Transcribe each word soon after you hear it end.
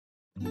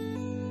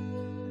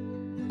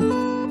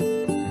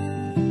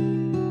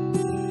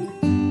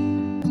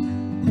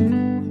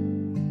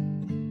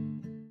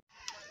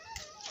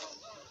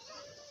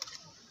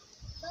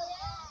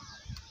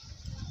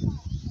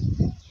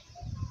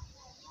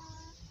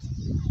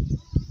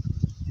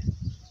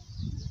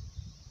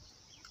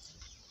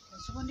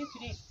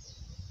kiri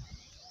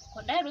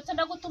ko ndaherutse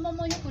ndagutuma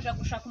umunyu kuja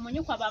gushaka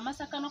umunyu kwa ba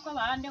Masaka no kwa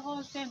bande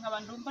hose nkaba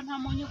ndumva nta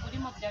munyu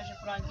urimo byaje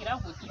kurangira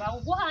gute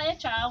bawuguhaye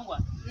cyangwa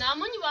nta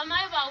munyu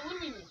bamaye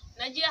bawunyimye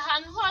nagiye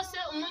ahantu hose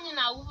umunyu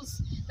nawubuze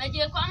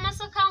nagiye kwa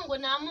Masaka ngo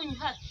nta munyu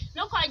hari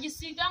no kwa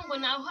Gisiga ngo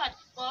naho hari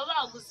baba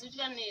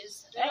baguzirya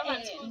neza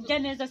njya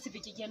neza si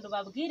bikigendo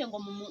babwire ngo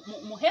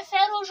muhe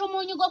Feruje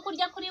umunyu go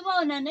kurya kuri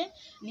bonane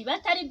niba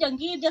atari ibyo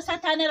ngibyo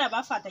Satani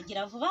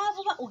arabafatagira vuba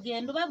vuba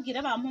ugenda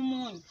ubabwire bampa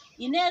umunyu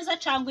ineza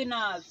cyangwa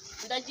inabi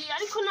ndagiye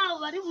ariko nawo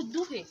bari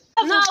buduhe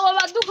nawo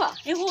baduha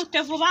ihute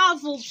vuba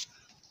vuba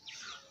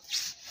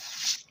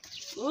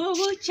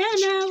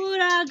ubukene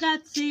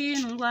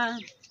buragatsindwa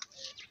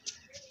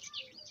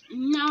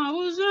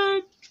nabuze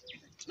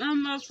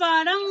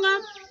amafaranga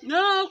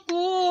no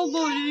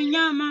kugura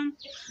inyama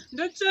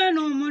ndetse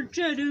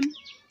n'umuceri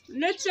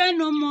ndetse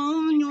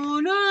n'umunyu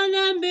none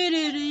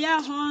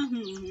mbiririyeho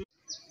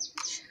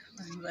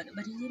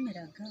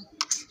bariyemeraga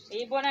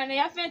iyi bonane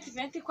ya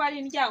 2020 ko ari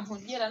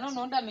indyankugera none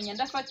ndamenya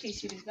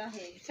ndafatishiriza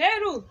he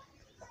Feru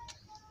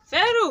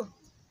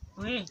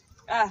we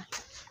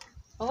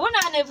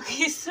ubunane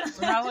bwisa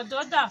uraho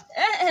doda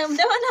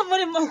ndabona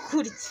murimo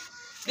kurya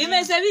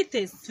bimeze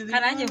bite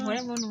karange nkore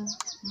ngo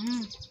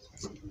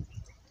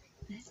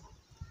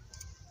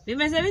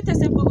bimeze bite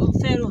se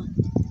Feru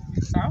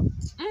sawa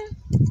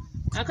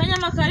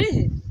akanyama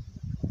karihe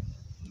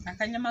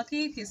akanyama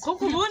kiki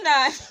kuko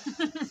ubunane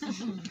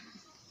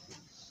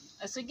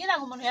asugira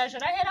ngo umuntu yaje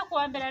arahera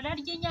kuwa mbere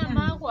ararya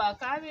inyama kwa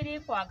kabiri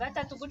kwa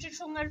gatatu guca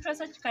icumweru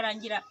cyose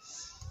kikarangira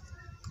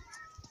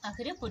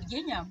akiri kurya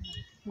inyama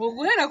ngo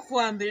guhera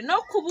kuwa mbere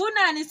no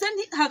kubunane se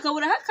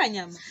hakabura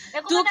hakanyama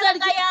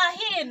tukarya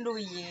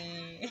yahinduye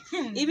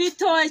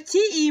ibitoki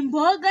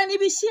imboga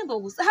n'ibishyimbo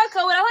gusa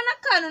hakaburaho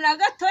n'akantu na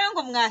gatoya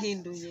ngo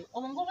mwahinduye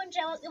ubu ngubu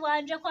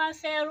wanje kwa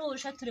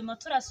Feruje turimo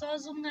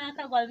turasoza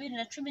umwaka wa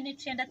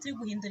 2019 turi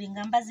guhindura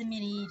ingamba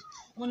z'imirire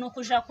ubu ni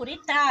ukuja kuri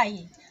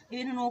tayi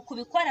ibintu ni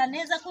ukubikora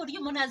neza ku buryo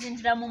umuntu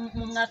azinjira mu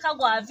mwaka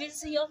wa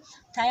viziyo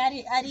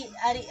tayi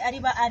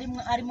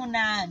ari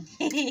munani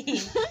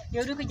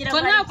yo uri kugira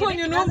ngo nta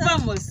kunyu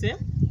numvamo se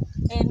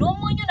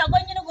n'umunyu nago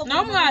nyine ngo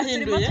turimo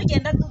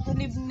tugenda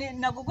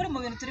nago guri mu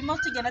bintu turimo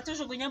tugenda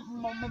tujugunya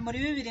muri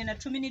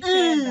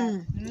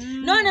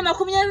 2019 none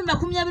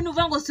 2020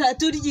 uvuga ngo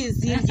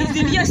turyizi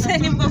byose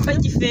nibwo ko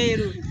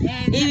giferu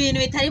ibintu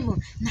bitarimo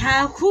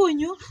nta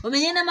kunyu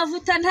umenye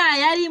n'amavuta nta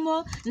yarimo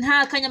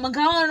nta kanyama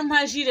ngaho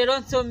mpaji rero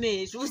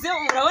nsomeje uze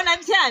urabona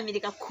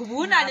byamirika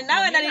kubunane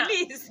nawe nari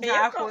nize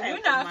nta kunyu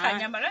nta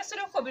kanyama rase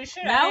uko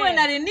bishira nawe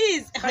nari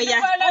nize oya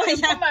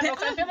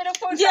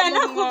ngiye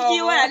no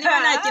kubyibora niba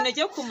nta kintu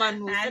cyo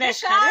kumanuza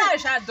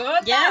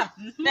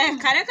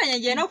reka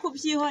ngiye no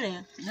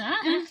kubyihorera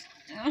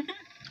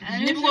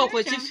ni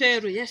bwoko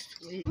cy'iferu yes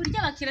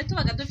burya bakire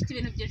tubaga dufite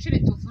ibintu byinshi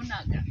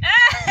bituvunaga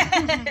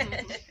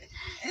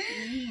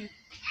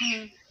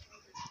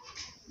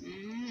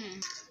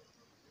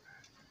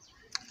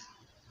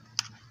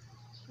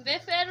mbe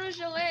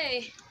Feruje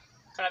we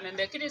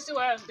karamembe kirisi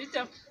wa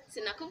bita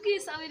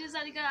sinakubwisabiriza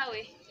ryawe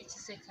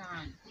ikise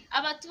kandi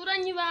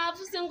abaturanyi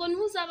bavuze ngo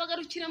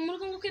ntuzabagarukire mu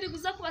rugo ngo kiri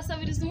guza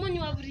kubasabiriza umunyu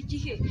wa buri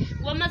gihe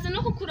wamaze no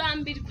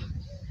kukurambirwa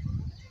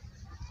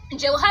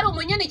njewe hari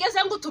umunyene igeze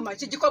ngutuma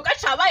iki gikorwa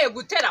cabaye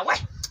gutera we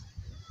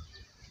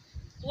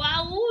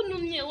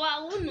wawunumye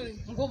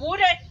ngo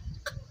bure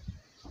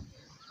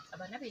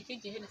abana biki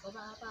gihe niko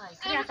babaye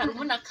kariya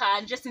karumuna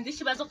kanje sinzi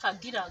ikibazo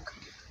kagiraga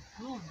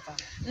urumva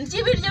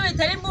ndibiryo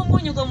bitarimo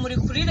umunyu ngo muri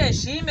kuri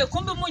regime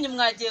kumbe umunyu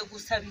mwagiye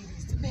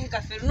gusabiriza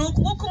mbega Feru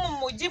nuko mu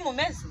mujyi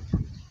mumeze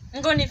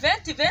ngo ni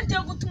 2020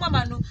 yo gutuma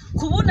abantu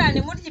kubunane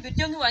muri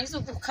ibiryo nk'iwangize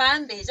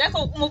ukambeje ariko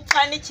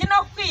mupfana iki no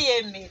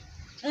kwiyemera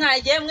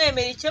mwagiye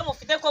mwemera icyo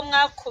mufite ko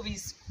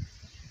mwakubise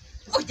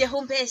ujye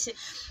humbeshye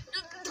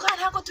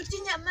ntabwo turya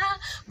inyama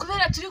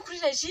kubera turi kuri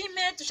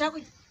regime dushaka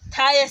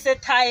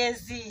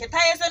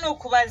tayeze ni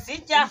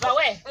ukubazijya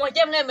we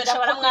mujye mwemera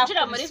ko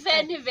mwakubise muri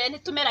 2020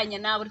 tumeranye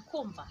nawe uri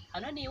kumva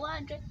hano ni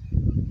iwanje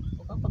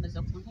ugakomeza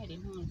kuntera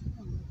intunzi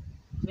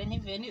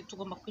 2020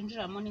 tugomba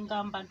kwinjiramo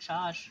n'ingamba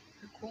nshasha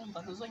kumva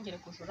ntuzongere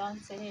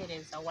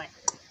kujuranserereza we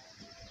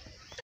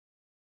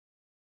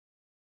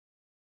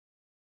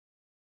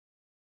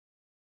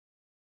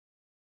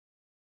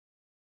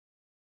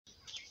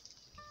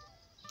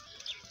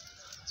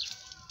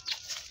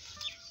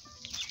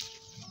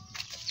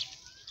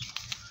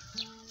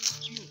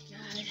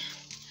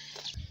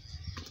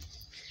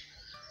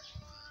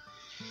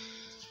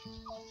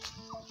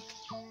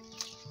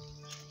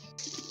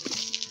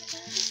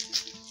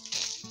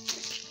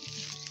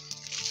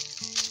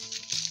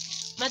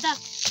Mada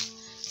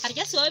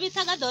harya siwe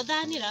bitaga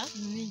dodanira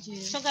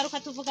so garuka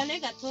tuvugane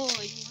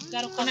gatoya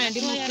garuka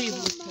ndimo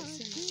kwihuta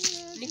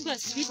niko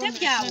bite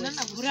byawe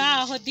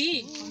uraho di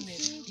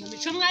mu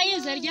mico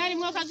mwayize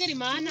ryarimo kagera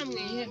imana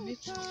mwe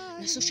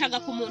nasushaga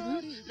ku muntu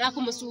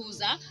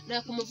nakumusuhuza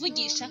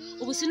nakumuvugisha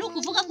ubu si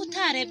nukuvuga ko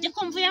utarebye ko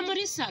mvuye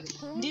muri saro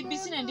ndi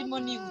bisine ndimo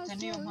nihuta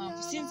niyo mpamvu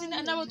sinzi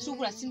nabo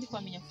tugura sindi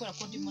kwamenya kora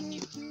ko ndimo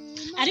nihuta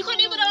ariko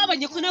niba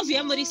urabonye ko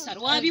navuye muri saro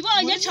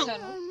wabibonye cyo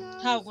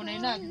ntabwo nari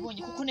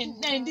nabibonye kuko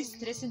nari ndi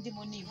stress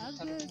ndimo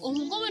nihuta. ubu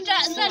ngubu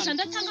nzaje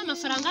ndatanga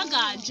amafaranga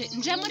ganje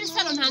nje muri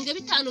salo ntange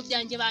 5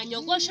 byanjye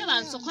banyogoshe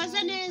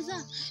bansokoze neza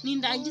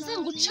nindangize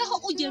ngucaho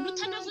ugenda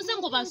utanavuze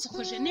ngo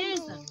bansokoje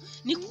neza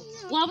niko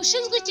waba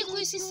ushinzwe iki ku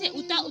isi se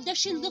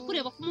udashinzwe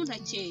kureba ko umuntu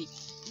akeye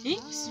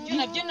ibyo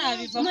nabyo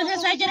nabivamo umuntu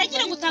azagera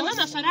agira gutanga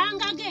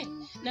amafaranga ge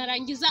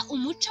narangiza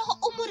umucaho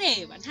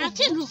umureba nta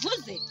kintu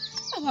uvuze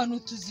abantu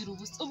tuzira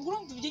ubusa ubwo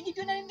urumva ibyo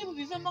ngibyo nari ndi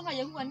bubivemo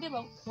nkajya kuba ndeba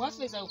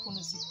kuwafeza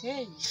ukuntu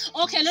ziteye.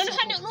 Okay none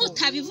hano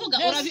nutabivuga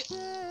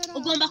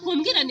ugomba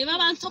kumbwira niba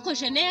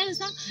bansokoje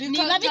neza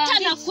niba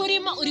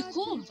bitanakurimo uri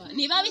kumva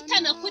niba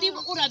bitanakurimo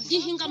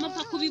urabyihinga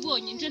amapfa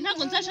kubibonye nje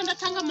ntabwo nzaje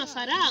ndatanga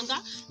amafaranga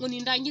ngo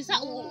nindangiza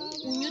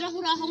unyuraho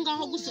uraho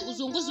ngaho gusa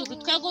uzunguza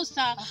urutwe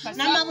gusa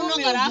n'amabuno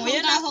garaho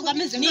ngaho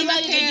gameze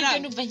nk'amatera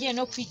numva ngiye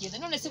no kwigenda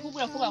none se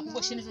kubura ko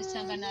bakugoshe neza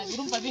cyangwa nabi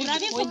urumva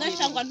urabivuga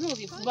cyangwa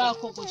ntubivuga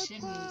bakogoshe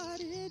neza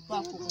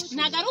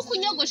ntago ari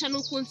ukunyogosha ni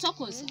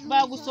ukunsokoza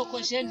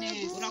bagusokoje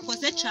neza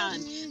urakoze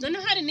cyane none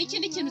hari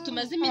n'ikindi kintu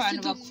tumaze iminsi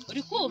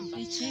uri kumva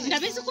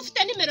ndabizi ko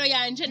ufite nimero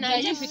yanje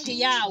nanjye mfite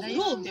yawe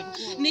urumva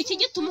ni iki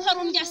gituma uhora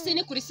undya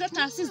sini kuri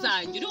satasi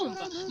zanjye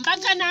urumva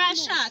mbaga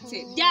nashatse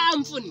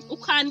byamvuni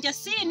ukandya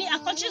sini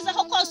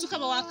akonshizaho kose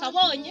ukaba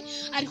wakabonye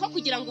ariko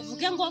kugira ngo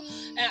uvuge ngo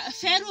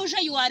Feruje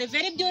you are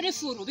very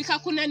beautiful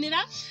bikakunanira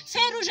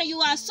Feruje you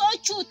are so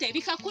cute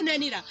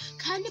bikakunanira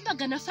kandi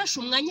mbaga nafashe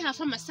umwanya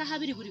hafi amasaha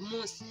 2 buri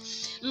munsi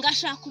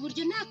ngashaka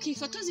uburyo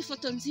nakifotoza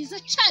ifoto nziza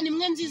cyane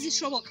imwe nziza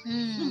ishoboka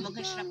numva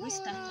ngashira kuri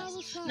status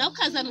nawe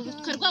ukazana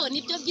urutwe rwawe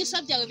nibyo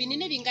byisa byawe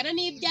binini bingana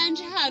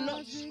n'ibyanje hano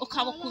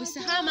ukabukubise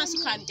amaso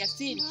ukandya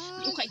sini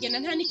ukagenda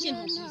nta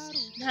n'ikintu uvuze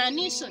nta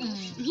n'isoni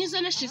nkizo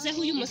nashizeho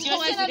uyu musiko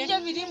wazire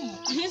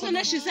nkizo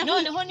nashizeho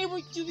noneho niba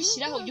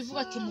ubishyiraho ujye uvuga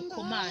ati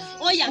mukomane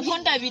oya nko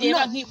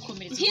ndabireba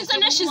nkikomereza nkizo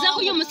nashizeho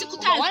uyu musiko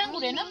utazi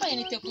waranguriye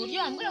n'amayinite ku buryo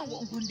wambwira ngo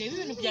ndebe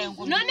ibintu byawe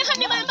ngo noneho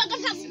niba mbaga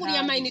ntakuguriye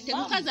amayinite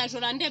kuko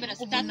azajora ndebera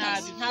status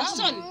nta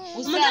soni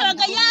umuntu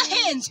abaga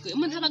yahenzwe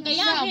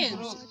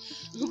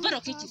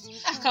nkubaroka iki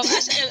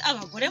akabasha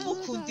abagore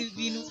mukunda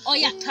ibintu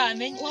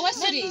utamenye wowe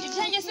suri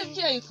ibyanjye se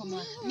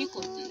byayikomana niko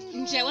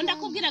njewe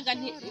ndakubwiraga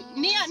nti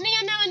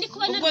niyo nawe ndi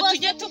kubona rwose ubwo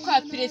tujye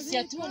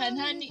tukapresiya tubona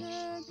ntani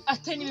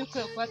atari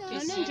n'ibikwiye kuba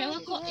presiya njewe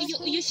ko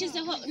iyo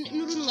ushyizeho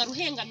n'urunwa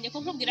ruhengamye ko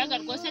nkubwiraga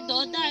rwose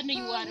dodane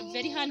you are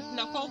very handsome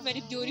nako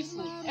very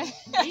beautiful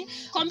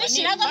ko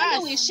mbishiraga hano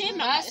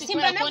wishima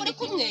simba nako uri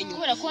kumwenyura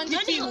kubera ko ndi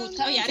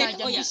kwihuta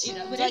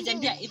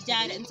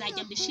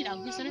nzajya mbishira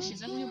nk'izo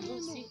nashizeho uyu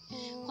munsi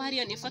ko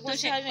hariyo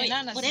nifotoje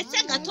uretse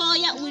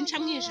gatoya winca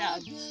mu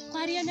ijambo ko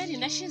hariyo nari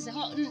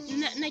nashizeho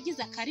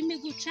nagize akarimi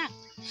guca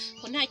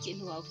ko nta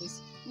kintu wavuze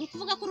ni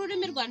ukuvuga ko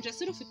ururimi rwanje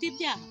si rufite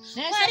ibyaha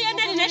ko hariyo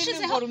nari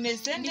nashizeho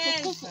rumeze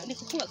neza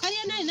ko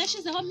hariyo nari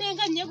nashizeho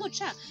mpengamye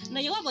guca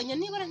nayo wabonye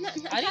nibura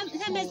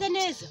ntameze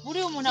neza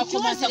buriya umuntu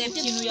akomeza ku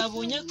kintu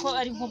yabonye ko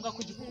ari ngombwa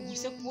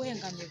kugise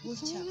kubuhengamye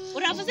gutya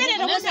uravuze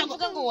rero ngo ntabwo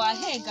ngo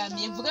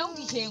wahengamiye mvuga ngo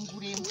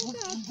ihengure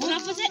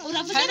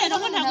uravuze rero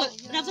ngo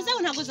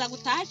ntabwo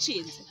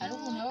zagutacinze hari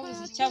umuntu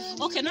wabuze icyo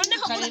avuga okay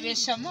noneho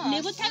karebesha amaso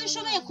niba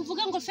utabishoboye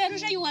kuvuga ngo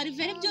Feruje you are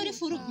very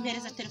beautiful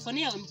mpereza telefone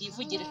yawe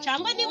mbyivugire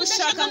cyangwa niba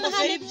udashaka ngo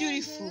very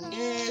beautiful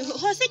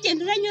hose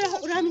genda uranyuraho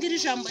urambwira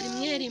ijambo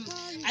rimwe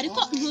ariko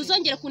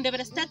ntuzongere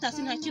kundebera status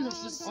nta kintu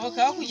uvuze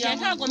kugira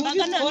ntabwo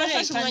mbaga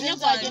nafashe umwanya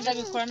gwanjye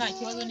ndabikora nta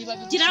kibazo niba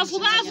gira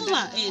vuba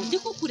ndi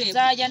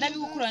kukureba nzagenda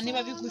bigukura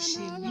niba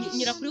bigushimye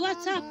nyira kuri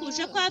WhatsApp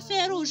uje kwa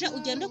Feruje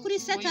ugende kuri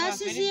status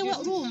ziwe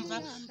urumva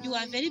you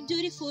are very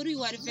beautiful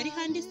you are very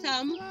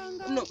handsome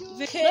no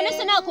none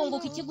se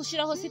nakunguka iki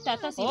gushiraho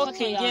status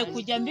ifoto yawe ngiye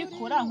kujya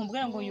mbikora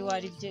nkubwira ngo you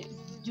are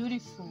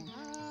beautiful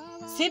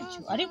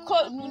sibyo ariko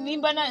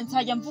nimba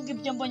nzajya mvuga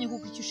ibyo mbonye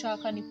kuko icyo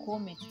ushaka ni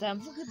comment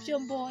nzamvuga ibyo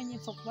mbonye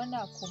mfa kuba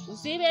nakoma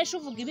uzibesha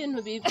uvuga ibintu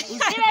bibi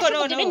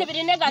uzibesha ibintu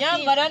biri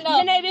negative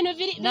nyine ibintu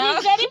biri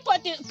very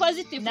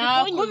positive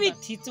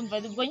nakubititse umva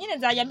ubwo nyine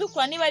nzajya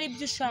mbikora niba ari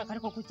ibyo ushaka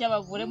ariko kuki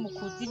abagore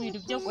mukunda ibintu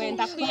byo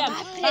wenda kwiyama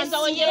banza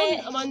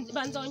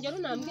wongera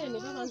unambwire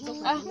niba banza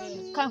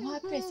kanka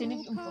pese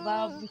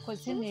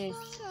babikoze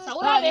neza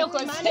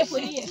urabikoze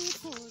kuriye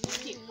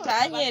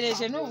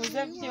uranyereje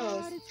nubuze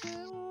byose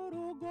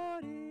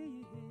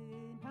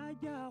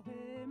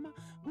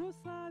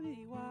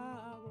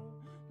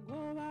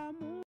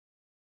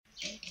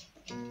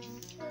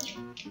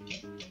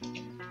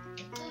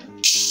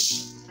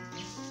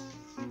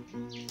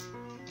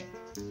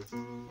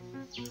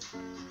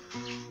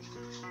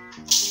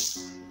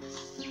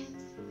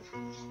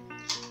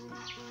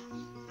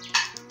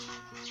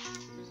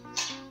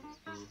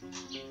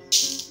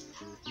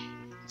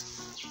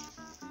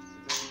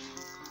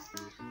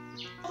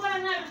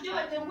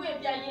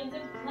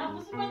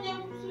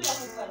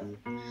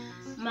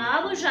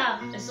mabuja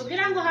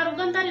esubira ngo hari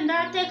ubwo ndari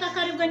ndateka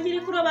karibwo nkiri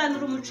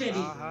kurobanura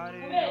umuceri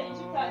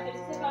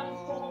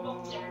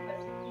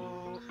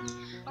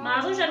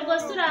mabuja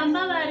rwose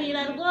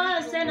urambabarira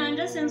rwose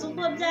nanjye sinzi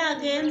uko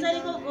byagenze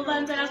ariko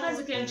ubanza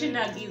akazi kenshi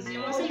ndagize uyu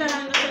munsi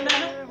ndarangije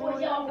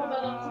oya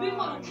wagombaga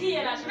kubikora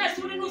ukiyerasha nasi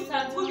uri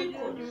n'usanzwe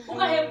ubikora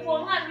ugaheka uwo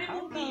mwana uri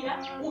kubwira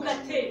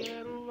ugatera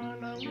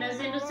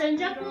nazindutse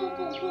njya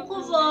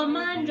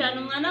kuvoma njyana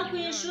umwana ku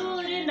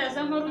ishuri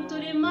ndaza nkora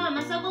uturimo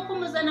amasaha yo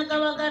kumuzana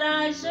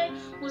agabagaraje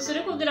gusa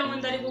uri kugira ngo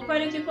ndari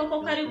gukora iki koko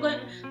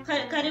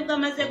karibwo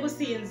amaze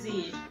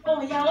gusinzira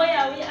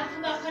oya aka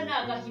ngaka ni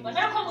agahiba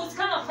nako muzi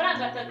ko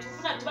amafaranga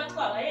 3 tuba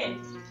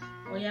twabahembye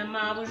oya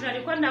mabuja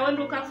ariko nawe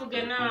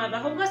ntukavuge nabi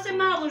ahubwo se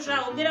mabuja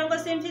ubwira ngo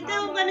simfite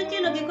ahubwo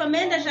n'ikintu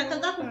gikomeye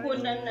ndashakaga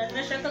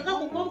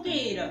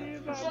kukubwira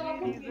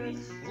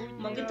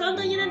mu gitondo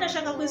nyine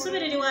ndashaka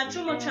kwisubirira iwacu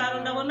mu cyaro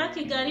ndabona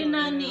Kigali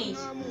naniye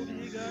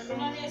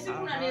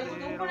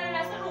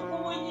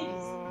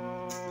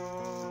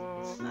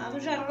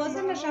mabuja rwose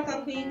ndashaka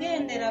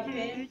kwigendera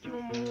pe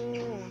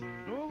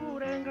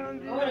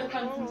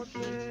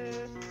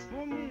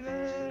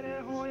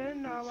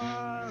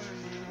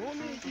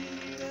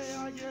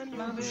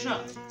mabuja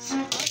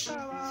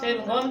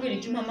Feru ngawambwira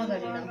icyo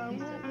umpamagarira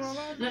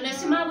none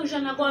si mabuja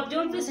ntabwo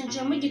wabyumvise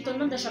nje mu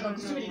gitondo ndashaka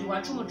gusubirira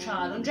iwacu mu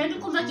cyaro nje ndi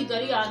kumva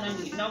Kigali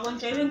yananiye ntabwo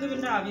nje ibingibi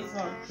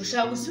ntabivamo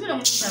ushaka gusubira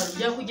mu cyaro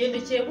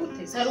byakugendekeye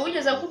gute sari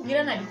wigeze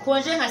akubwira nabi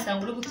konje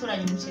nkasanga uri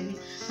guturanya umuceri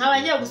nkaba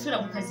ngiye gusubira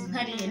mu kazi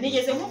ntariye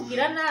nigeze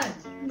nkubwira nabi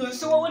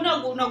nose wowe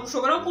ntabwo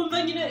ushobora kumva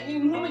nyine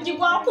nk'umujyi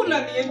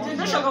wakunaniye nje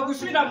ndashaka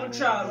gusubira mu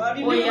cyaro hari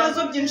ibibazo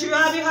byinshi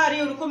biba bihari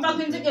uri kumva ko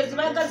inzige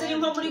zibaga ziri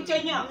nko muri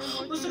Kenya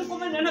gusa uri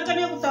kumva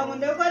n'akaniye gutanga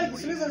ndeko ari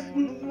gusubiza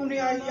umuntu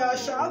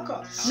yashaka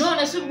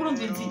none se ubwo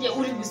urumva inzige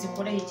uri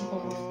buzikoreye iki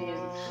koko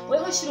Feru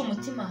weho shyira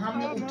umutima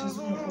hamwe utuze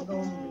umukobwa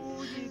wo mu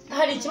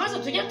hari ikibazo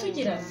tujya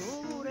tugira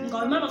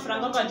ngawema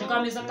amafaranga bwanje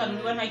kameza 5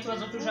 niba nta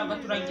kibazo tujaga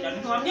turagira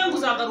ntiwambye ngo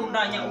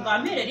uzagarundanya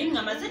ugampere rimwe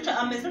ameze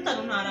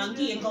 5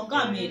 ntarangiye ngo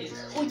ugampere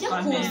ujya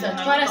kuza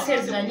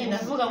twarasezeranye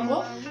ndavuga ngo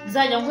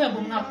nzajya nguhemba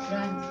umwaka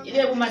urangiye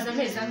reba umaze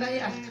amezi angahe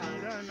atanu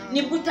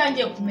nibwo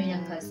utangiye kumenya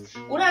akazi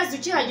urazi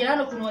ukihagera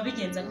hano kuntu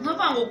wabigenza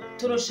nkavuga ngo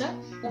torosha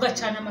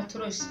ugacana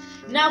amatoroshi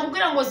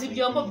nakubwira ngo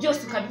zibyombo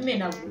byose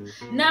ukabimenagura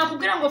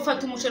nakubwira ngo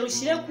fata umuceri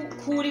ushyire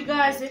kuri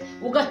gaze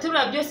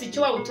ugaterura byose icyo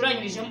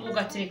wawuturanyirijemo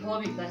ugaterekaho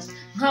bigashya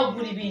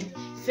nkagura ibindi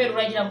Feru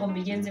uragira ngo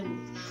mbigenze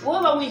gute wowe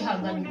ba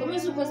wihangana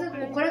ukomeze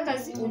ukora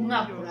akazi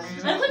umwaka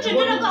urangiye ariko njye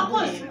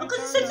gakoze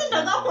akazi se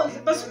ndagakoze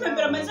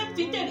basumembera amaze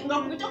mfite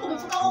ngakubita ku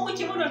mufuka wo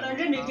kukibuno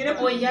nanje nigire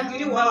oya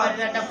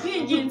wabarira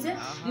ndakwinginze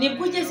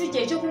nibwo ugeze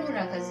igihe cyo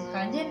gukora akazi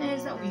kanjye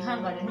neza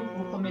wihangane no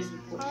gukomeza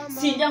ukora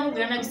sinjya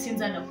nkubwira nabi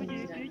sinzana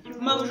kugira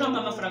mabuja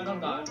amafaranga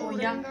ngaho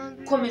oya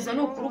komeza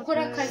no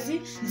ukora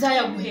akazi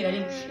nzayaguhera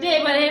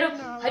reba rero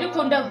ariko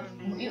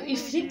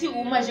ifiriti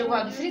umaje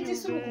guhaga ifiriti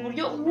isubu ku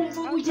buryo wumva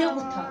ugiye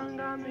gutaha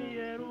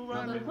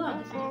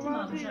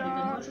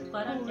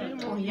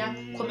oya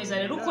komeza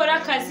rero ukora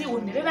akazi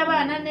unterera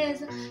abana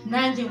neza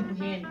nanjye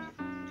nguhenda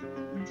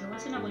njyewe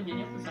sinabwo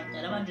nyene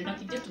kuzabyara abanje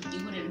nako ibyo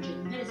tubyihorera nje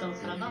mpereza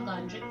amafaranga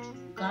nganje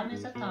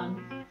bw'amezi 5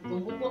 ubwo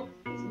ngubwo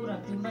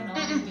urabyumva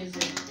nawe ugeze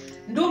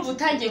ndumva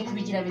utangiye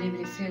kubigira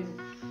birebire Feru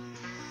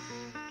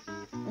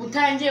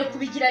utangiye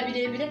kubigira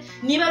birebire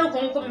niba ari uko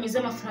nkuko bimeze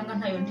amafaranga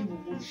ntayo ndi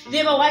bugure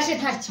reba waje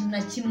nta kintu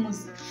na kimwe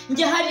uzi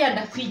njye hariya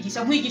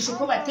ndakwigisha nkwigisha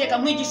uko bateka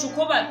nkwigisha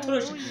uko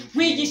batorosha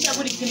nkwigisha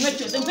buri kimwe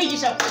cyose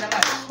nkwigisha kora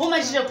abantu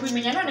umajije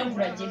kubimenya none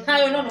nguragiye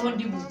ntayo noneho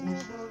ndi bugure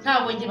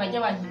ntabwo njye bajya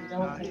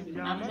banyiriraho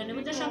ntabwo niba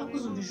udashaka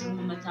kuzumvisha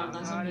mu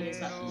matangazo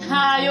meza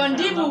ntayo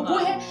ndi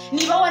buguhe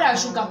niba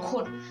waraje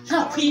ugakora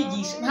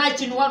ntakwigisha nta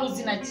kintu wari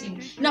uzi na kimwe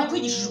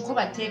nakwigishije uko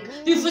bateka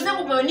bivuze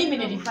ngo ubwo ni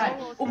minerivare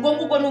ubwo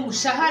ngubwo ni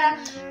umushahara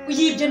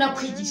y'ibyo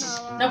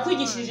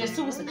nakwigishije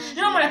si ubusa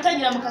rero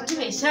muratangira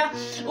mukatubeshya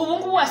ubu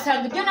ngubu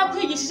wasanga ibyo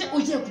nakwigishije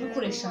ugiye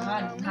kubikoresha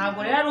ahandi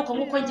ntabwo rero ari uko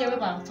nguko njyewe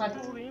bamfata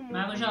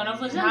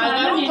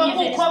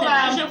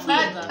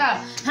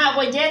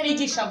ntabwo ngiye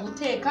nigisha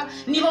guteka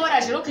niba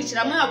waraje rero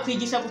kwicara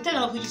mwakwigisha guteka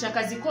nkakwigisha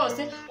akazi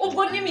kose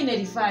ubwo ni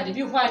minerivare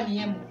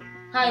bihwaniyemo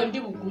ntayo ndi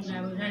buguhe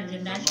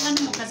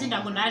kandi mu kazi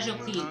ntabwo naje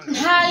kwiga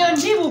ntayo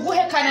ndi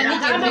buguhe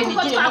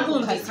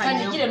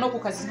kanigire no ku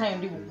kazi ntayo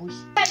ndi buguhe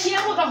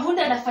iyo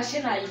gahunda nafashe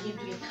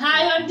nayihinduye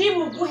ntayo ndi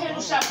buguhe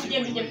nushaka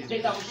kugenda ujye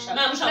kurega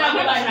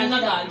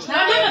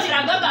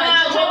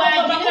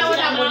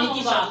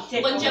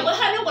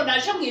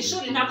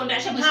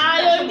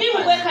ntayo ndi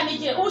buguhe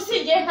kanigire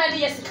usigaye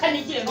ntariye si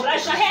kanigire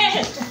urasha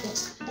hehe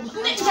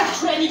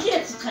ndakura nigire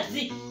ku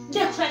kazi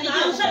ndakura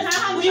nigire ku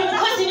kazi uri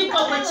mukozi ni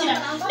kwakira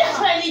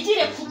ndakura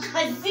nigire ku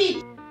kazi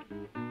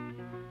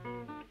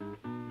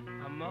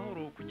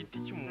amahoro ku giti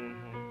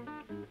cy'umuntu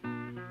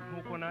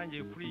nkuko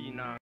nanjye kuri iyi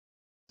nanga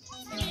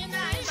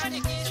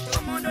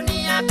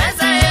dunia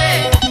pesa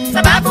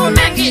sababu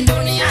mengi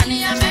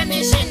duniani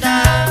yamenishinda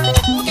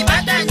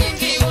ukipata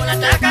nyingi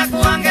unataka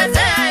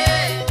kuongezea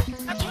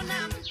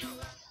hakuna mtu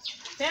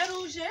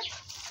Feruje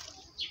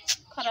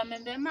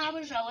karamende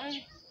mabuja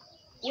we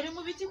uri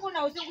mu biti ko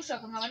nawe uze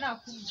gushaka nkaba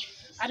nakumva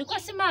ariko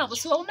si mabu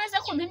si wowe umeze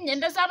kumpa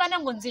imyenda z'abana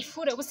ngo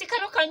nzifure gusa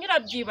ikaro kanyura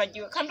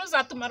byibagiwe kandi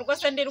uzatuma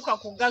rwose ndiruka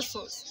ku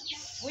gasozi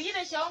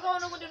uyireshya aho ngaho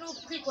n'ubundi ni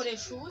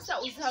ukwikoresha ubusa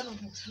uzi hano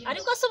nkubwira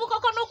ariko se ubu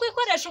koko ni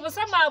ukwikoresha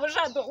ubusa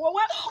mabuja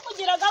wowe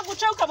ugiraga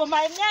guca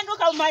ukamumaha imyenda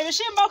ukamumaha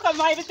ibishimbo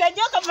ukamumaha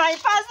ibitenge ukamumaha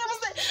ipasi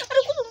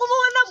ariko ubu ngubu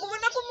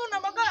ubona ko umuntu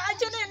abaga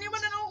akeneye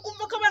nibona no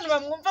kumva ko abantu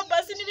bamwumva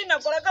basi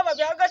n'ibinakoraga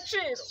babiha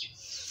agaciro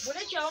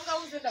ureke aho ngaho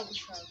uze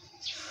ndagushaka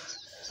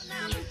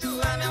mtu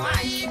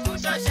amewahi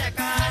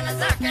kutosheka na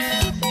zake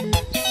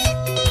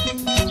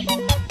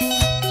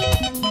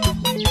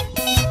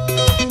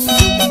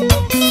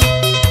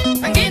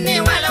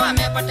wengine wale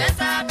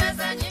wamepoteza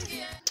pesa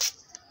nyingi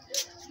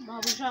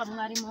mabuja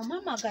mwari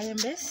mumpamagaye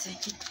mbese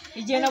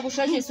igihe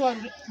nagushakiye se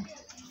wari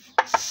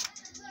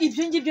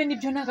ibyo ngibyo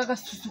nibyo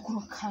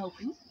nagagasuzuguro kawe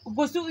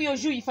ubwo se iyo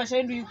ju yifasha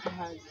yenda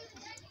uyiguhaye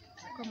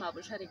ko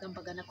mabuja rega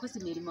mbaga nakoze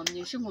imirimo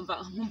myinshi nkumva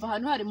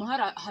ahantu harimo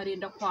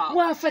harenda kwawe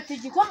wafata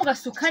igikombe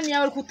ugasukani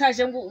yawe ariko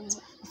utaje ngo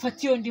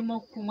ufate iyo ndimo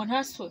kunywa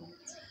nta soni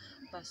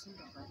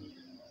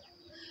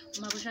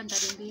mabuja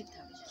ndarimbiye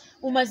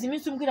umaze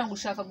iminsi umbwira ngo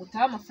ushaka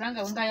gutaha amafaranga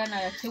yawe ngaya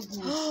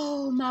nayateguye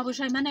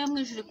mabuja imana yo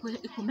mwijuru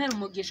ikumpera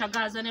umugisha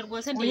gazane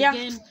rwose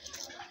ndigende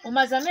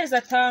umaze amezi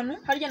 5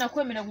 harya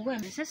nakwemera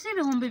guhemba ese si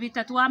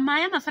 3,000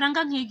 wamaye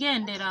amafaranga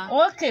nkigendera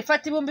okay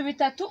fata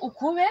 3,000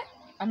 ukube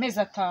amezi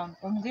 5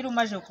 umbwira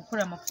umaje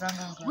gukura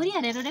amafaranga ngaho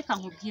buriya rero reka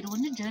nkubwira ubu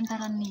nije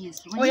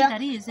ndaranize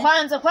ndarize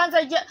kwanza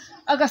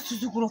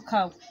agasuzuguro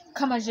kawe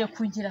kamaje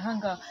kungira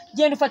hanga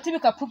genda ufate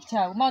ibikapu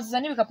byawe mazuza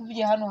n'ibikapu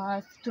bye hano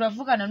hafi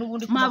turavugana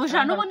n'ubundi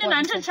mabuja n'ubundi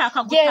nanje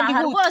nshaka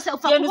gutaha rwose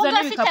upfa kuvuga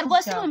afite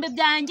rwose ibihumbi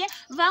byanjye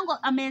vango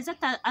amezi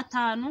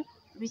 5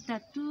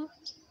 3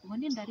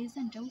 ubundi ndarize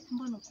nje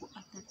mbona ko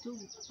 3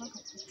 gukuba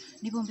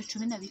n'ibihumbi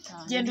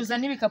 15 genda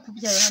uzana ibikapu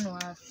byawe hano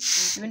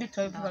hafi ibindi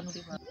turabivugana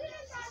uri ba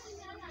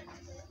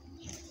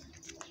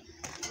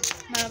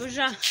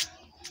mabuja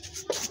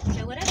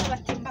jewe rero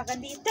batimbaga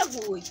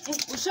nditeguye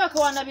ushaka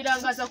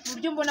wanabirangaza ku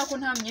buryo mbona ko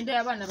nta myenda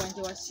y'abana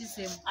banje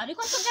washyizemo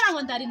ariko kugira ngo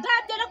ndari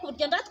ndabyera ku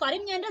buryo ndatwara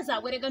imyenda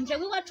zawe rega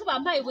njewe iwacu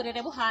bambaye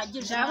uburere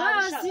buhagije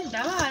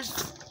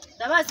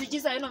ndabazi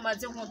igize ayo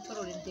maze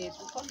nkontorore ndebe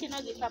uko kino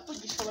gikapu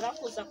gishobora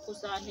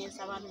kuzaneza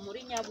abantu muri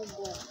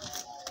Nyabugogo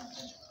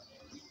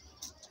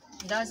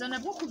ndazana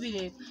bwo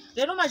kubireba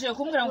rero umaje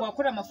kumbwira ngo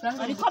wakore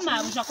amafaranga ariko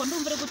mabuja ko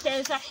ndumva uri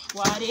guteza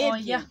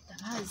warebye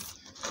ndabazi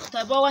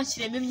utaba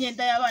wanshyiremo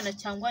imyenda y'abana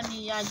cyangwa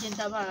n'iyanjye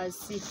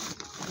ndabazi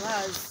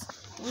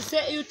use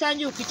iyo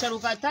utangiye ukicara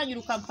ugatangira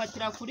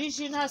ukamfatira kuri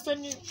ji nta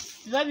soni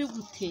biba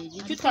biguteye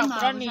icyo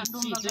utakora ni iki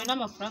dore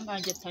n'amafaranga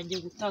yanjye atangiye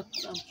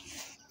gutakara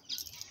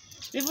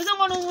bivuze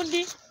ngo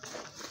n'ubundi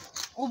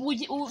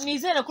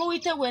nizere ko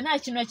witeguye nta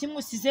kintu na kimwe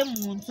usize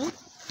mu nzu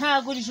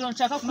ntabwo ijoro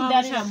nshaka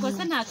kudarira mu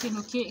nzu nta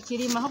kintu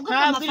kirimo ahubwo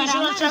ntabwo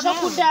ijoro nshaka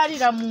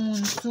kudarira mu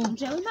nzu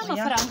jewe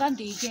n'amafaranga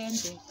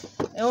ndigende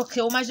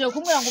okay umaje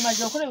kumbwira ngo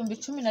umaje gukora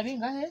 10 na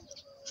bingahe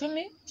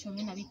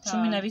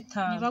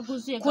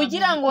 15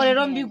 kugira ngo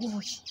rero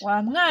mbiguhe wa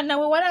mwana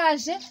we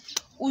waraje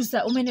uza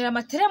umenera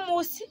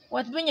amateremusi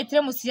wamenye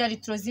teremusi ya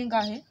litro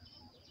zingahe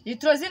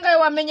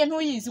wamenye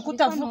ntuyizi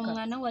kutavuga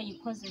umwana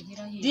wayikoze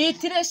hirahira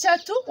litiro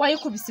 3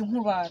 wayikubise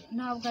inkubara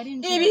ntabwo ari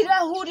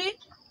ibirahuri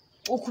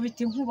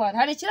ukubita inkubara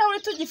hari ikirahuri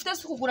tugifite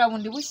se kugura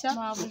bundi bushya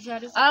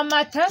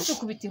amatasi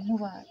ukubita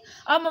inkubara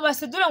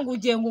amabase dore ngo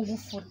ugiye ngo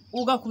gufura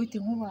ugakubita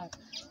inkubara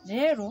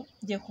rero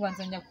ngiye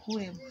kubanza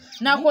nyakuremo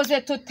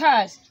nakoze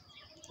total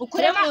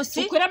ukurema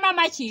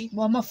amaki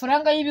mu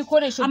amafaranga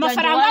y'ibikoresho byanjye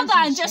amafaranga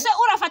ganje se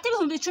urafata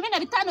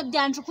 15,000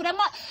 byanje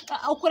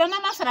ukurema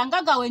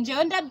amafaranga gawe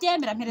njewe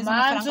ndabyemera mpereza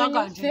amafaranga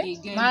ganje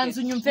ndigende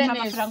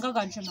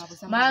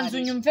manzu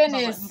nyumve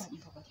neza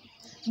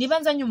niba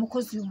nzanye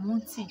umukozi uyu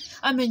munsi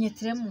amenye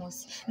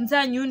teremusi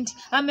nzanye undi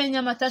amenye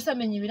amatasi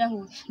amenye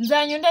ibirahuri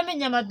nzanye undi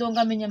amenye amadongo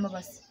amenye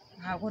amabasi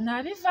ntabwo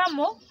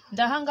nabivamo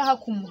ndahangaha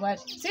ku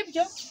mubare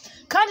sibyo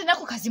kandi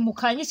nako kazi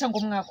mukanyisha ngo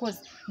mwakoze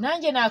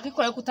nanjye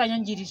nakikora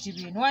kutanyangirije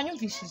ibintu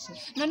wanyumvishije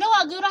none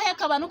wagira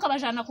heka abantu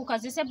kabajana ku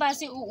kazi se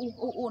basi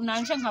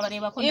nanje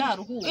nkabareba ko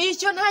ndaruhuka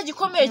icyo nta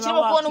gikomeye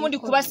kirimo kubona ubundi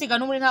kubasiga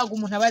n'umuri ntabwo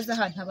umuntu abaza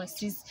ahantu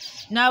abasize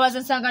nabaza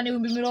nsangana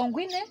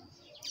 40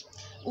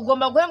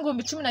 ugomba guhembwa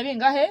 10 na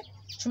bingahe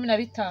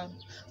 15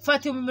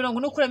 fata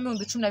 40 n'ukuremo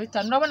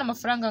 15 urabona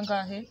amafaranga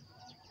ngahe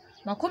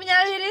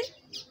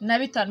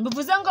 25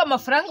 bivuze ngo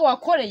amafaranga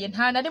wakoreye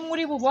nta na rimwe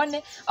uri bubone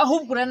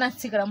ahubwo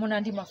uranansigaramo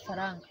n'andi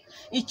mafaranga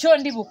icyo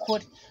ndi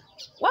bukore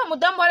wa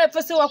mudamu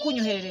warepfo se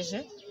wakunyoherereje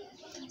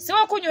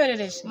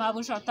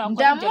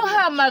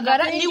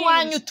ndamuhamagara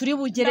iwanyu turi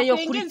bugereyo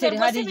kuri tele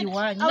hari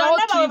iwanyu naho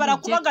turi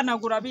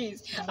barakubaganagura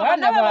bizi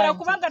abana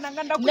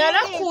barakubaganaga ndakwiye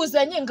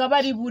narakuzanye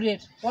ngabari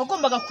burera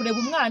wagombaga kureba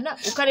umwana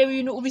ukareba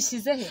ibintu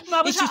ubishyize he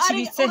iki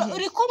kibitse he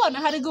uri kubona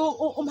hari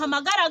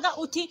umpamagaraga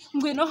uti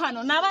ngwino hano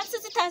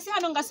nabansize itasi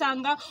hano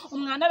ngasanga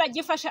umwana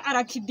aragifashe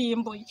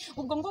arakidimboye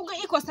ubwo ngubwo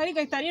ikosa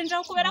rigahita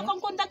rinjaho kubera ko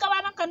nkundaga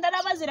abana kandi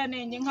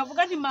arabaziranenge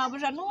nkavuga nti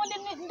mabuja n'ubundi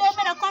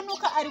ndemera ko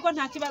ntuka ariko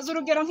nta kibazo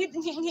urugero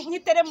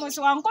nk'iteremusi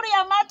wanguruye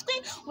amatwi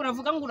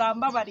uravuga ngo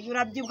urambabari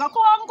urabyibuka ko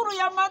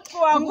wanguruye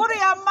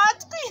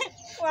amatwi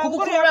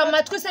kugukurura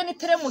amatwi se ni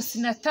teremusi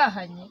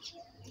natahanye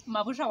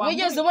mabuja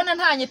wigeze ubona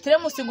ntanye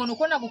teremusi ngo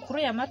nuko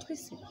nagukuruye amatwi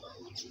se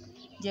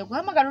ngiye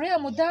guhamagara uriya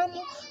mudamu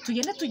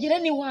tugende tugire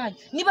n'iwanyu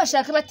niba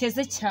ashaka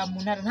bateze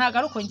cyamunara ntago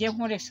ari uko ngiye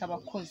nkoresha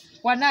abakozi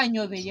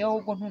wananyobeye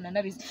ahubwo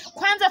ntunanabizi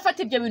kwanza afata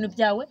ibyo bintu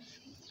byawe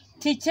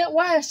tike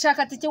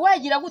washaka tike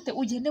wagira gute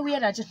ugende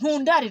wiyaraje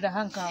ntundarira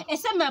ahangaha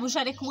ese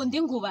mabusha reka ubundi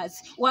ngubaze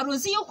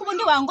waruzi yuko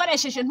ubundi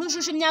wangoresheje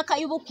ntujuje imyaka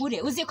y'ubukure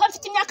uzi ko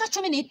mfite imyaka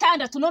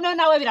 16 noneho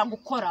nawe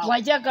biragukora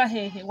wajyaga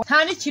hehe nta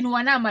n'ikintu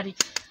wanamari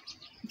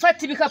mfata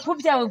ibikapu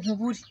byawe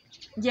nkuburi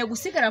ngiye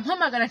gusigara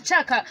mpamagara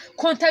nshaka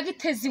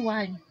kontagitezi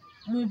wanyu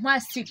mu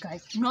mpasigaye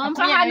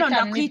numva hano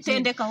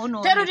ndakwitendekaho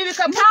none terura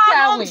ibikapu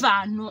byawe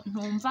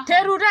numva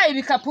terura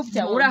ibikapu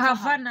byawe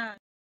urahavana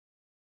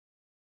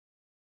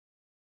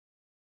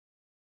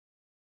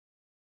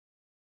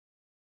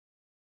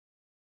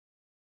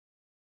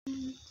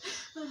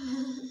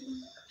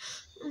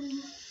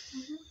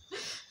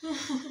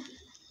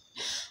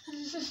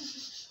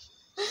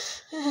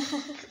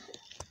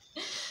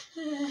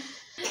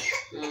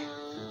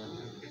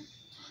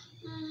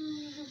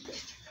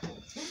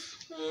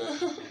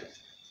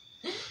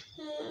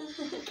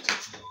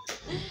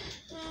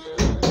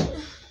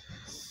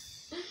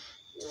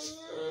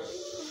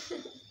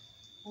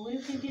uri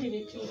kwigira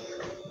ibiki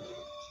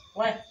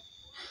we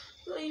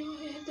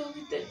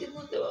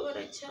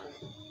ndababara cyane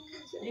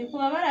uri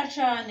kubabara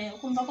cyane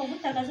ukumva ko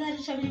gutagaza hari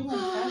icyo biri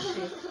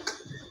bumfashe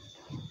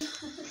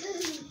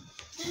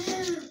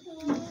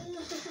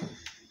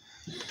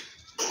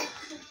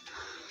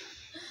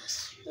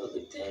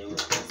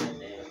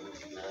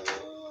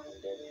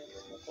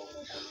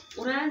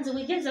uranze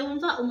wigeze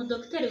wumva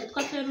umudokiteri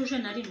witwa Feruje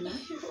na rimwe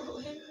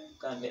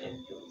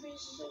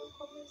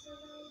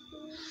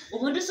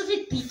ubundi se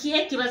ufite ikihe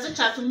kibazo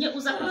cyatumye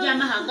uza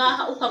kuryama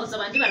ahangaha ukabuza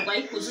abandi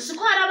barwayi kuza uzi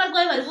ko hari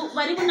abarwayi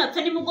bari bunapfe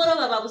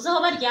nimugoroba babuze aho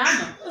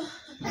baryama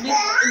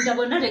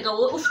ndabona rega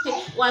wowe ufite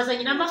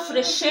wazanye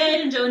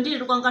n'amafuresheri njewe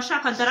ndirirwa ngo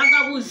ashaka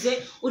ndaragabuze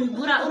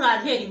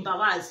urantera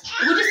imbabazi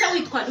ubundi se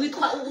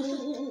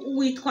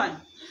witwa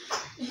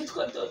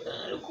Doda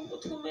ariko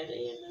umutwe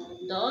umereye nabi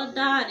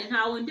Dodani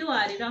nta wundi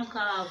warira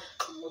nkawe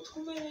umutwe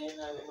umereye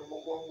nabi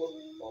n'umugongo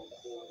birimo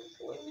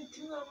kuwe imiti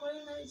mwambaye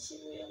nta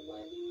kintu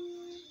yamari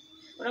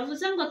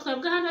uravuze ngo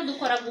twebwe hano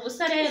dukoraga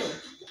ubusa rero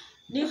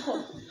niko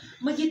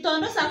mu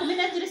gitondo saa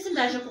 12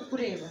 sindaje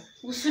kukureba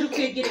gusa uri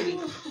kwegera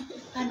ibiki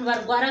abantu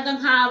barwaraga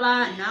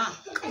nk'abana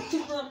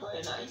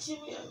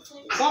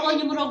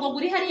wabonye umurongo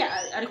guri hariya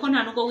ariko nta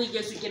nubwo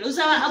wigeze ugera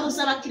abuza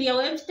abakiriya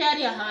we mfite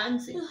hariya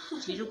hanze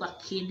kirirwa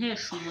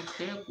kintesha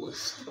umutwe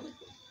gusa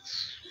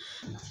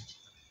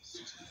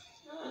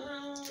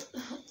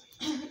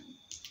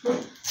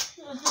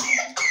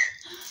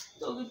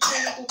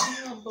dogiteri kuko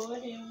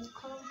mwambabariye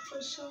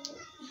mukamfasha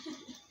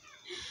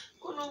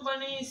ko numva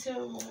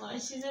n'iserumu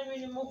mwashyize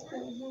birimo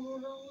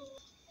kunkurura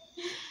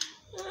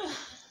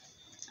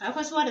ariko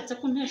se waretse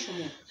kuntesha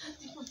umuntu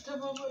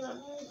mutababara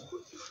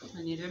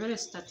n'ukuri nirebere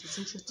stati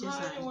z'inshuti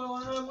zanjye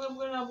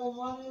mwebwe ntabwo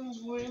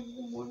mwamwumvure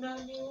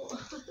bw'umunani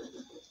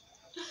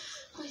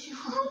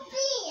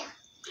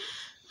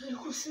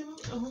ariko se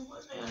aho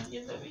umwana yanjye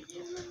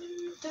ndabigeza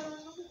n'ibitaro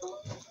nubwo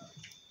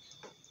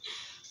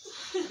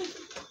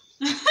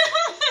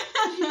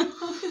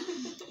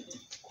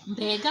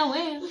mbega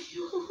wewe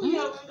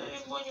yabona ari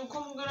mbonye uko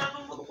mbwira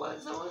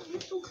n'umurwaza wanjye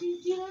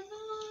tukigirana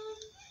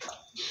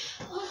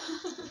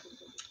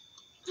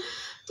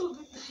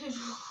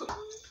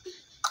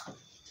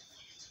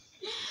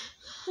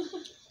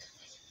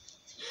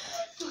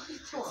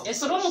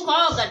ese uri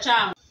umukobwa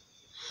cyangwa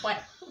we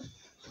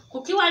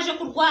kuko iwaje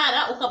kurwara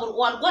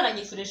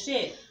warwaranye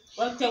furesheri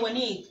watewe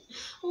n'iki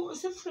ubu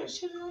se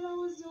furesheri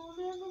narabuze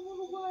ubona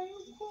n'umurwayi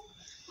uko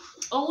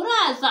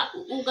uraza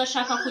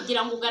ugashaka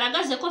kugira ngo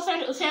ugaragaze ko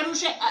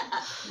Feruje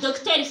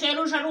dogiteri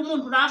Feruje ari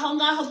umuntu uri aho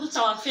ngaho gusa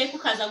wa fake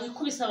ukaza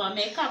wikubisa ama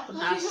makeup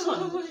nta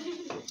soni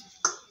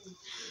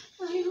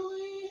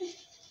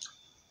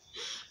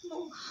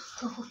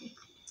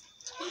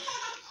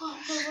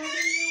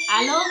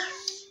alo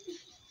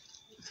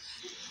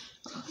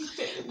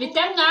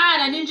bite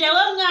mwana ni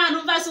jewe mwana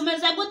umva se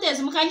umeze guteze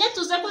mukanya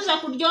tuze kuza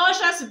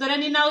kuryosha si dore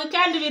ni nawe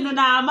kandi ibintu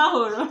ni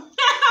amahoro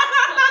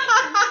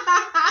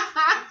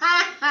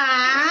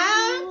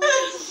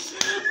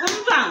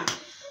umva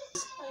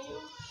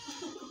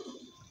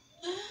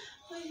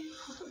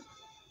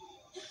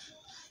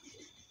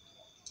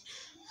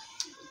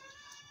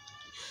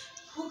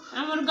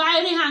amurwayi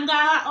uri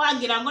hangaha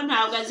wagira ngo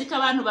ntabwo azi ko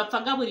abantu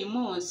bapfaga buri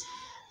munsi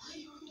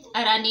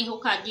araniha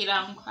ukagira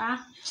ngo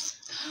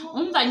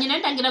umva nyine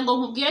ndagira ngo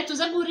nkubwire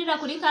tuze guhurira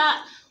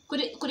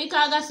kuri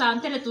ka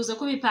gasantere tuze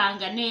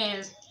kubipanga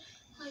neza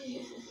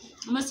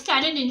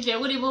umusikane ninjiye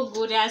uri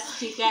bugure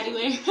asikari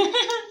we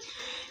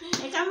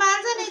reka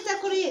mbanze nite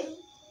kuri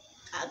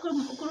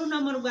uno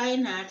murwayi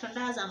ntaco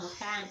ndaza mu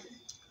kanya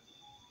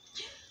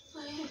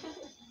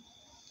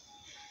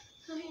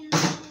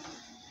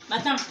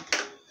madamu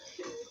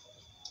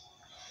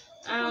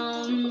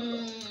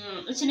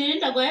ukinira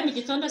ndagoye mu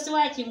gitondo se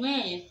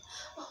wakinyweye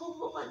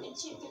ahubwo bane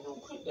ikindi ni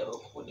ukwindeba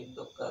kubona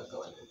ibyo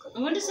bwagabanyuka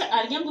ubundi se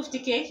arya ngo ufite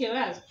ikihe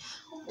kibazo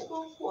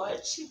umugongo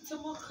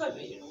wacitsemo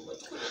kabiri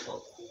n'umutwe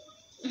w'amaguru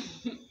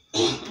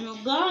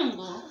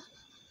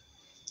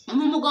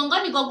umugongo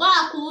niko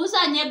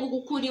gwakuzanye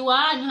gugukura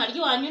iwanyu harya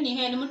iwanyu ni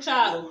he ni mu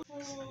caro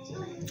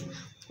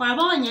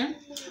twabonye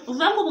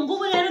uvuga ngo ubu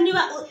ngubu rero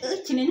niba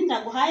kinini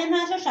ndaguhaye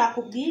ntaje ashaka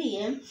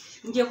ubwiye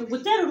ngiye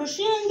kugutera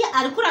urushinge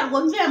ariko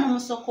urarwumvira mu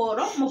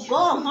musokoro mu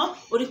bwonko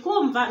uri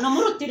kumva no mu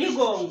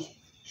rutirigongo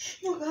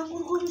muganga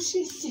urwo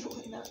rushinge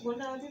we ntabwo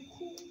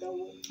nabikunda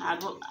we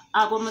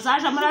abo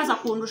muzaje muraza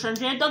kundusha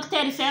nje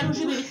Dr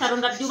Feruje ibi bitaro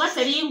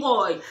ndabyubatse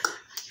bingoye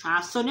nta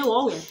soni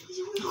wowe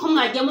ko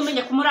mwagiye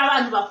mumenya ko muri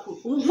abantu bakuru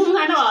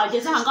nk'umwana wawe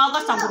ageze aha ngaho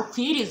ugasanga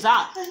urukwiriza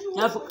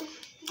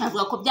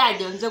avuga ko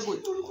byagenze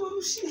gute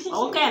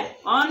okay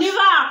on y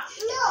va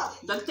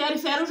Dr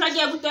Feruje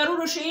agiye gutera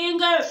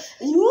urushinge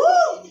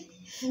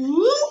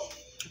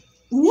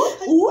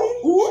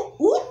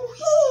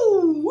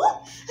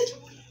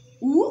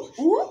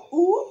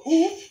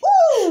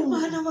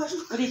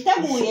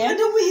uriteguye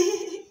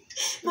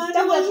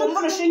uriteguye kumva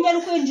urushinge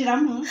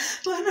rukwinjiramo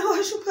mwana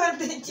waje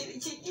ukandengera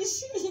iki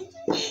gishinge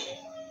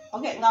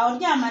okay ngaho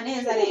ryama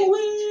neza rero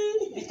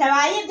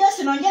bitabaye byose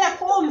nongera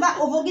kumva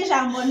uvuga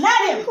ijambo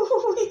nare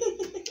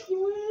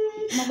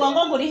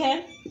umugongo guri he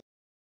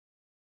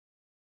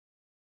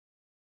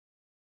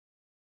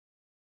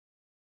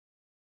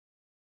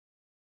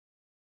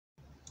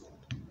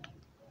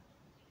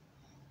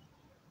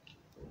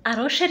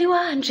arosheri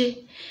wanje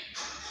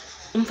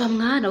umva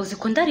mwana uzi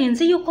ko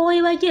ndarinzi yuko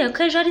wowe bagiye ko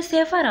ejo ari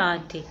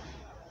sevarante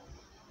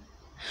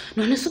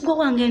none se ubwo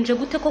wangenje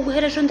gute ko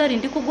guhereje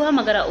ndarindi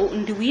kuguhamagara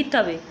ndi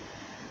witabe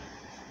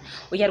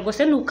oya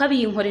rwose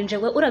nukabiyinkoreye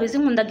njewe urabizi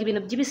nkundaga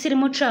ibintu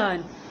by'ibisirimu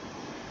cane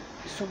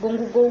ubwo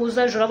ngubwo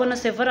uzaje urabona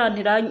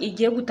sevarante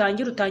igiye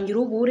utangira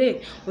ubure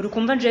uri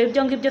kumva njewe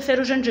ibyo ngibyo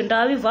Feruje nje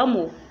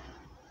ndabivamo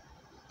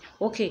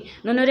okay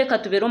none reka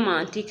tube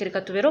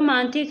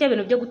romantique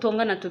ibintu byo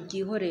gutongana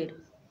tubyihorera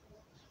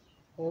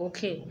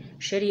okay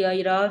chérie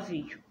I love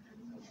you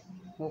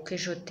okay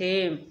je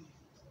t'aime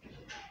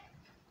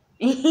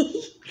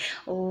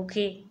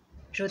okay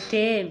je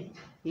t'aime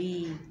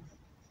oui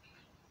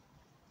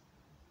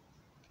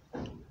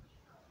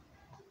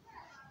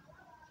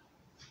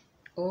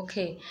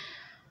okay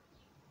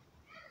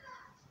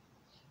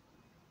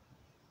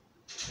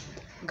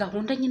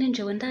gahunda nyine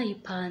njewe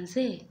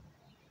ndayipanze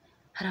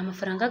hari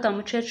amafaranga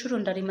gamucecuru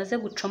ndarimaze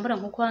gucombora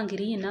nko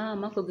kwangiriye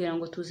inama kugira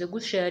ngo tuze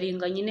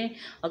gusharinga nyine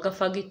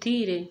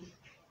agafagitire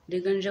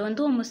rega njewe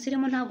ndi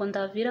umusirimu ntago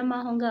ndaviramo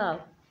aho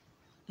ngaho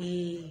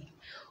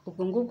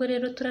ubwo ngubwo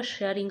rero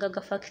turasharinga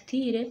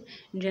agafagitire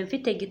nje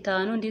mfite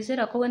 5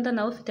 ndizera ko wenda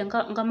nawe ufite nga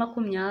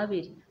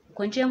 20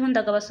 uko nje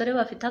nkundaga abasore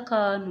bafite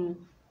akantu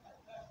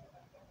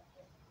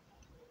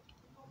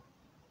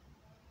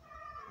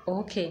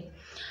okay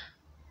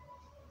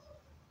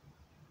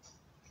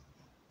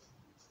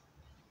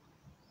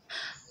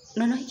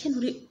noneho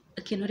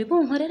ikintu uri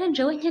bunkorera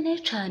njewe nkeneye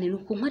cane ni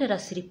ukunkorera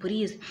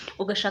surprise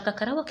ugashaka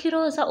akarabo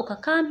k'iroza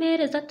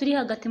ukakampereza turi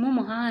hagati mu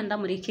muhanda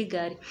muri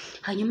Kigali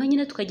hanyuma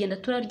nyine tukagenda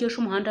turaryosha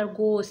umuhanda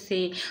rwose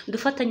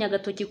dufatanya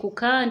agatoki ku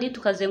kandi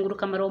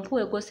tukazenguruka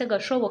amarompuwe rwose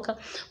gashoboka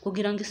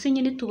kugira ngo isi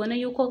nyine tubone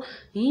yuko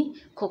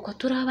koko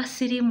turi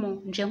abasirimu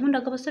nje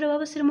nkundaga abasore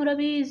b'abasirimu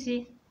urabizi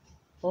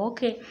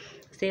okay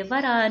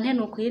sevarante ni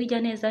ukuyirya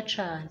neza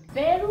cane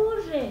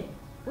Feruje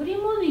uri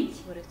mu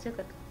biki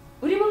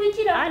uri mu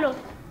bikira allo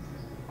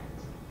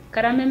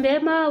karame mbe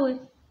mawe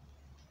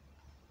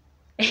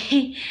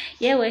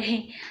yewe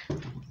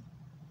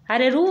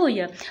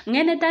haleluya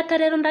mwene data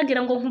rero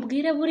ndagira ngo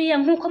nkubwire buriya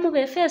nkuko mu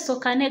Befeso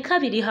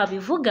 4:2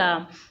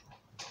 habivuga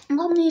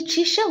ngo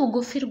mwicishe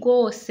bugufi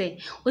rwose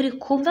uri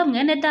kumva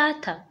mwene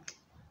data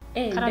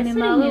karame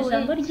mawe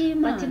ijambo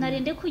ry'Imana ati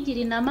narinde kugira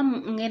inama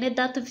mwene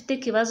data ufite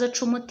kibazo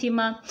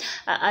c'umutima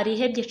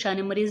arihebye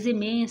cyane muri izi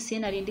minsi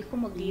narinde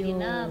kumubwira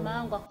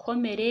inama ngo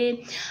akomere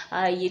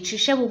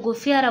yicishe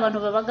bugufi hari abantu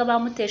babaga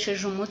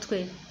bamutesheje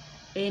umutwe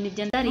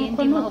nibyo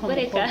ndarindi ahubwo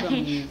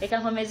reka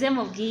nkomeze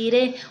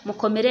mubwire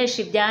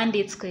mukomeresha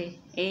ibyanditswe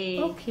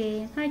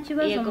okay nta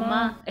kibazo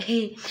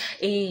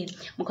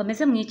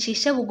mukomeze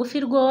mwicishe bugufi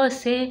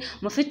rwose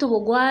mufite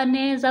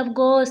ubugwaneza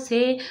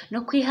bwose no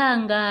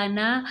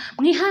kwihangana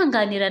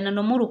mwihanganirana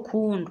no mu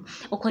rukundo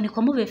uko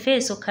niko mu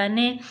Befeso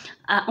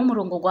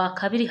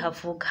 4:2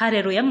 havuga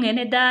haleluya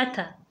mwene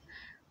data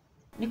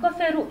niko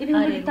Feru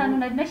ibintu 5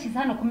 nari nashyize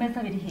hano ku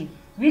meza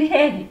biri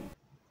hehe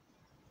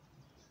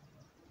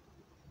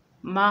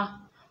ma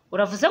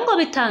uravuze ngo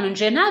 5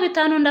 nje nta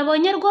 5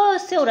 ndabonye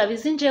rwose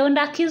urabizi njewe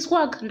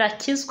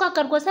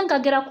ndakizwaga rwose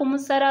ngagera ku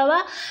musaraba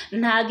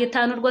nta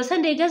 5 rwose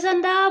ndigeze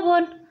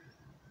ndabona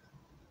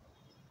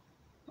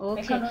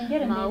okay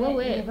mawe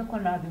we ko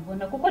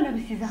nabibona kuko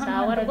nabisize hano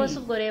sawa rwose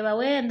ubwo reba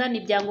wenda ni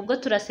byango ubwo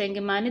turasenga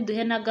Imana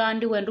iduhe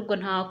nagandi wenda ubwo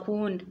nta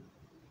kundi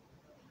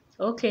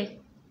okay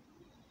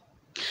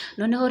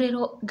noneho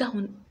rero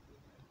gahunda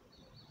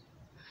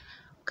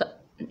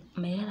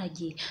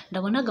mereragiye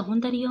ndabona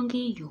gahunda ariyo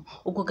ngiyo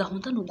ubwo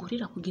gahunda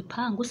nugurira ku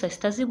gipangu saa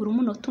 6 zibura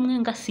umunota umwe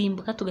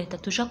ngasimbuka tugahita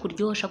tuja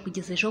kuryosha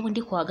kugeza ejo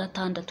bundi kwa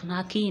 6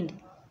 nta kindi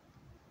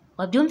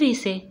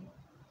wabyumvise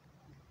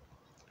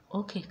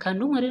Okay, kandi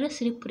unkorere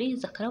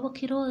surprise akarabo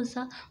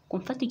k'iroza,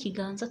 kumfata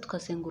ikiganza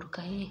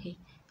tukazenguruka hehe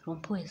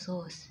rompuwe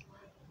zose.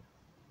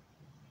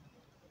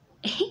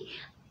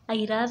 I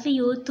love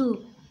you too.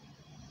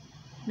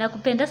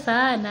 Nakupenda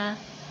sana.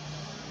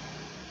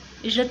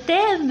 Je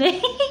t'aime.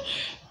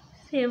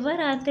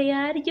 Sevarante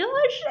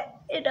yaryoshe.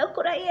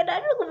 Ndakurahiye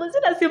naje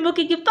kumuzina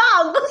simbuka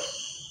igipangu.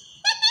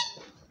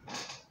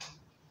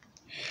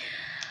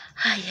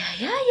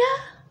 Ayayaya.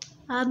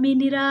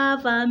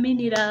 Aminiravu,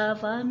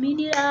 aminiravu,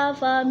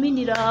 aminiravu,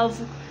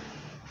 aminiravu.